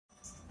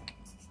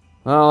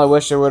Well, I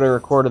wish I would have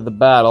recorded the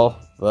battle,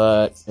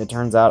 but it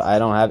turns out I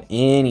don't have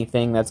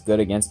anything that's good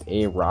against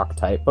a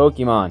rock-type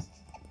Pokemon.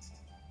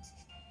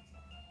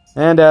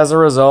 And as a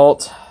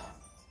result,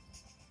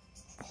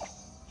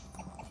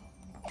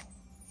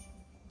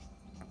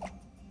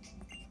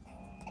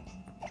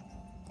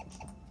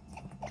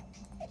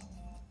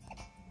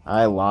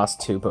 I lost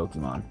 2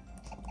 Pokemon.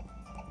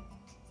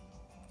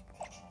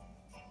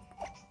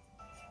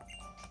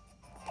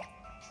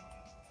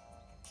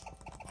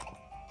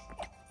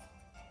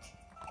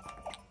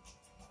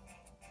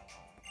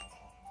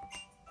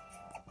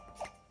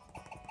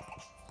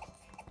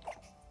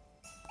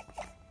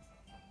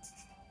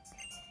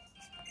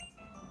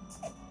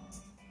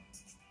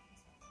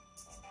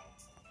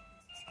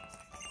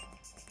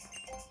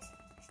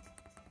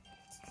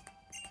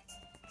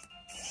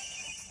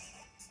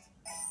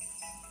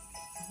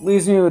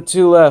 Leaves me with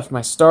 2 left,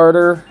 my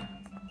starter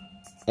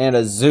and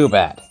a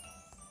Zubat.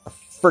 A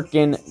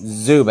frickin'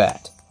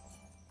 Zubat.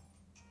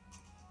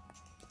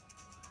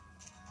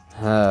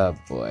 Oh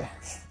boy.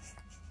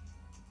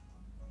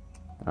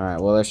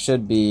 Alright, well there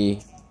should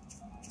be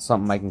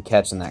something I can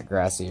catch in that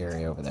grassy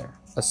area over there.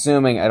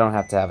 Assuming I don't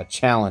have to have a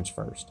challenge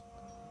first.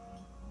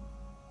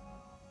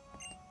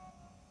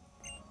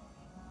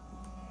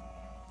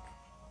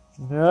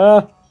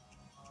 No!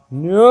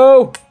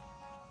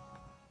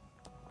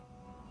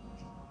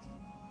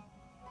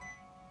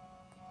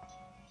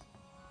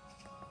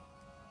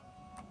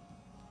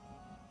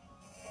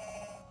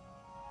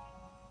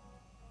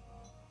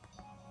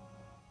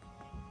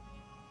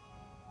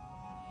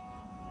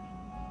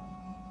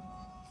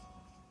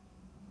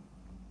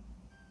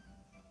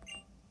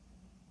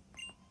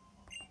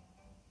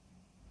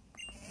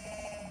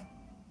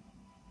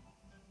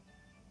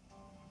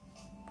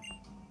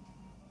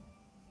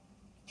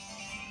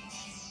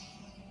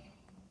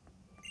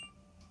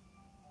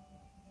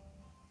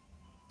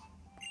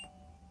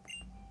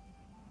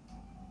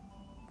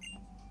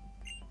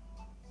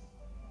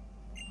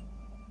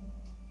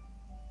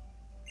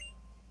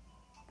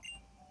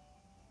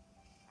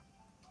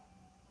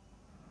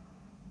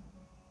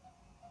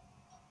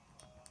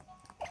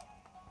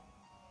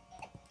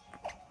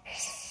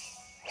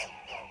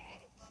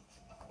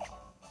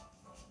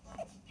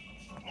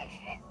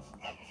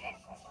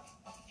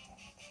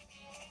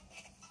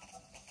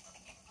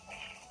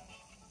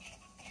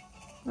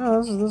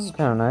 Oh, this is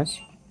kind of nice.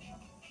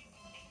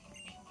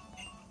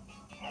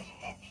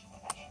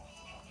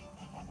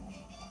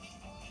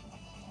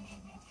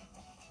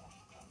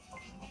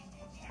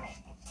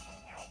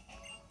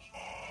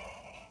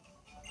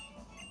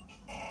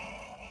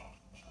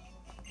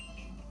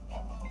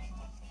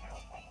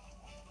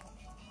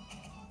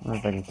 I wonder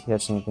if I can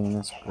catch anything in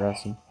this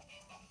grassy.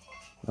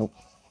 Nope.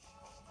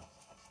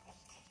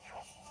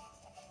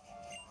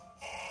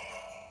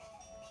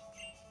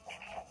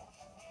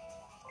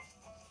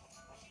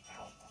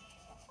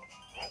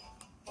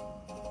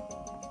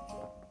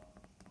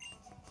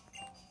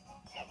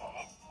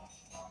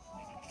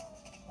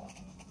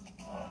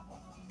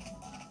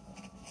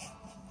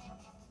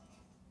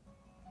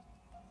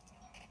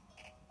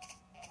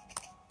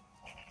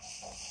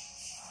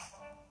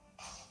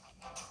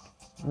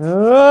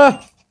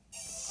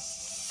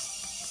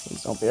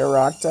 Please don't be a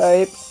rock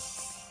type.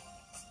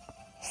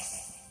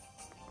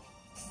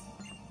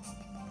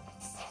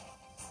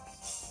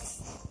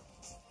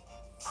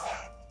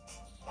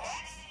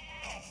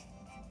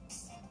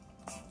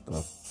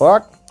 The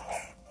fuck?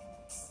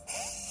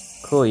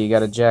 Cool, you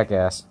got a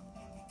jackass.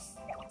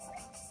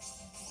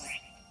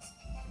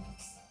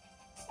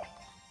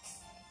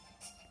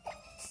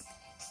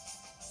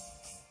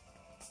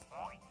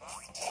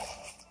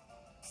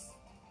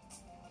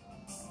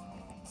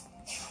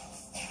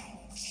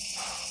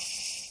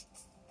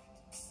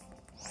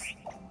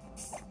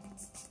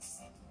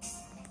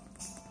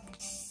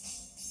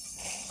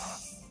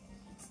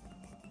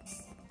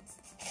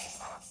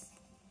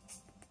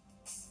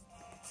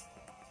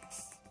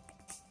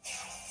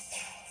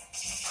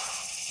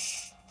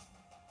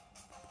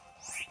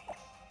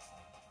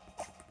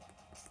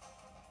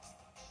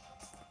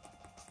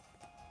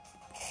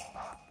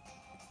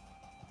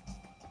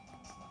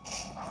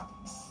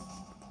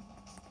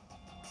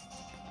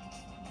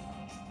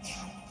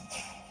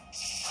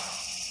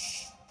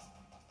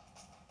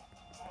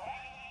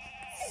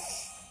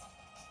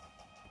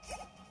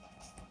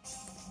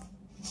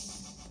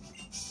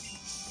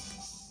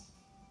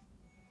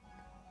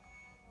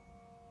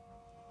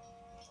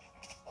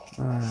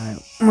 Alright,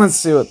 let's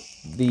see what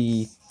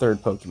the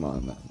third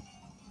Pokemon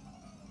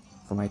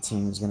for my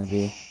team is going to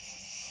be.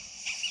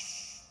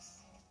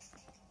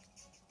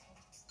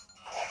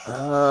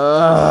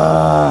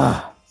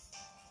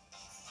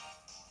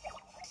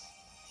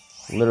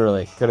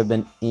 Literally, could have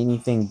been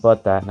anything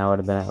but that, and I would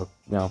have been, you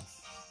know,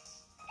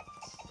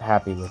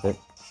 happy with it.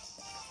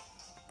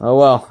 Oh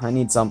well, I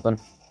need something.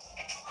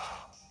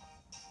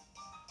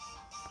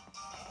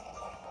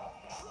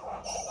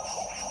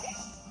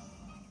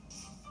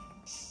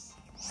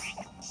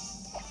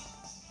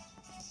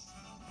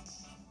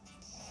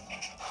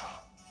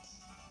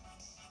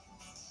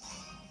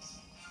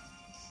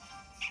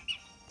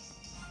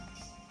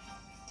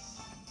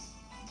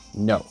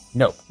 No,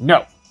 no,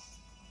 no!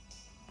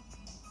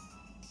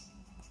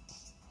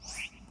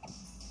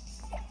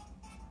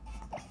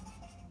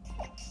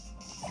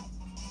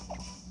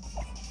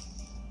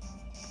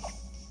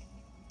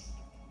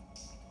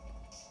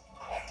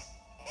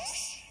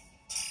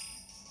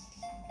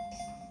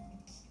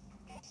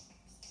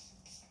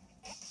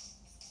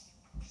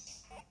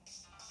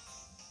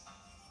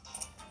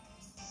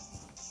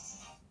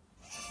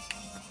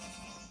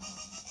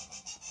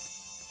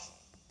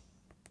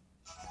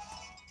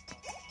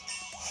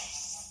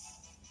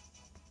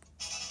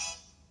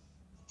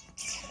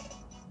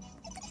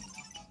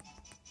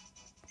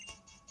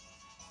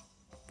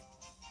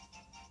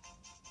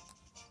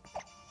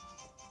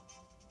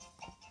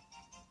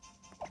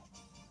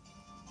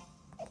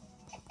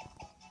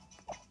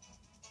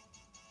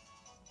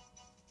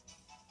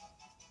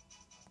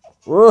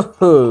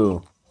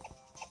 Woohoo!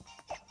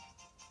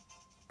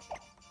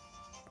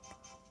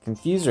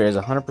 Confuser has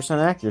 100%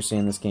 accuracy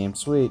in this game.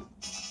 Sweet.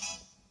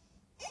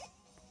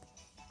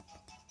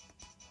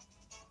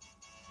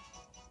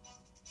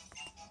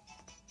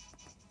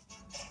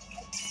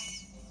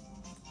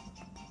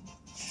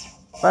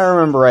 If I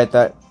remember right,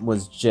 that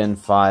was Gen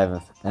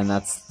 5, and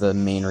that's the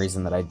main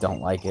reason that I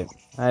don't like it.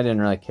 I didn't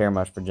really care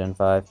much for Gen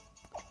 5.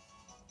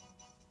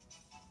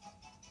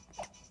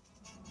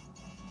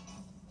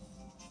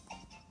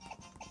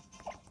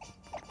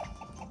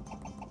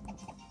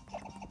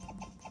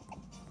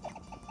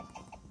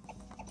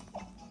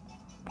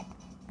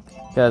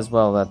 Because,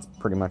 well, that's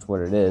pretty much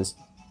what it is.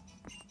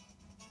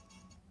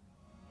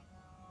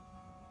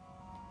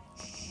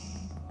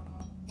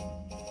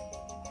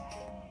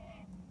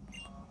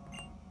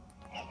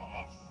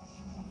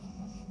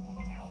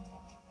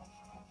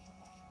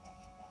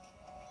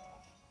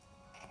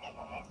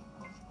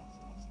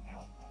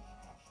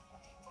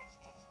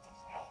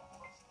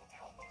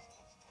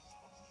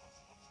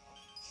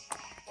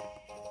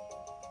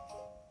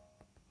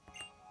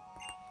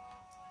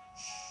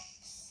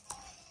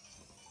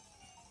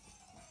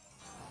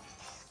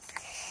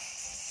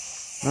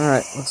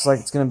 Alright, looks like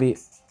it's gonna be...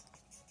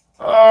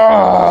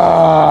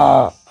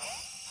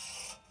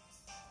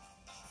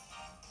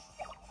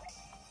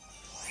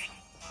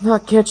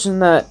 Not catching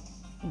that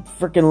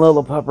freaking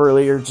Lillipup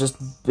earlier just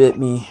bit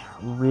me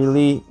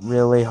really,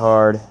 really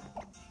hard.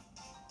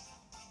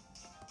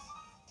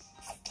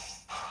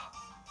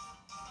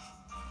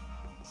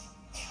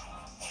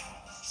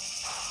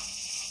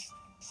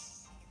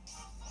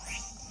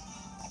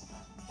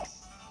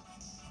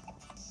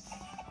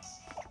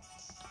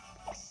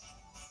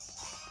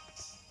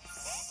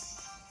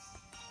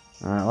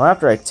 Alright, well,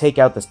 after I take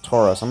out this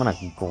Tauros, I'm gonna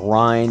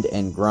grind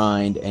and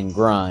grind and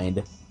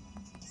grind.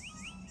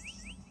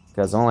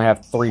 Because I only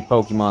have 3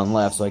 Pokemon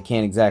left, so I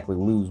can't exactly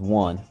lose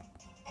one.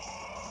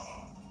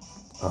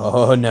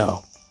 Oh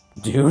no.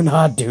 Do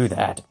not do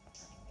that.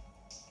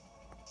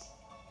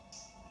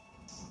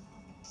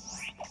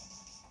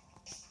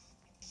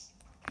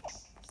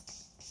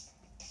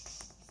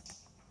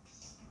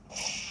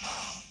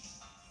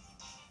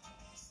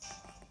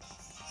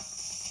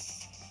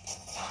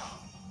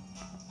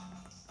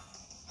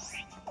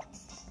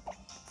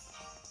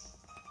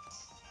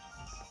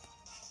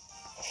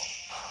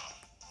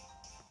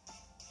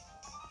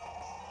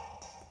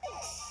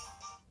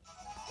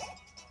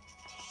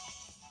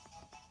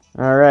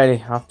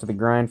 Alrighty, off to the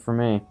grind for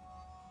me.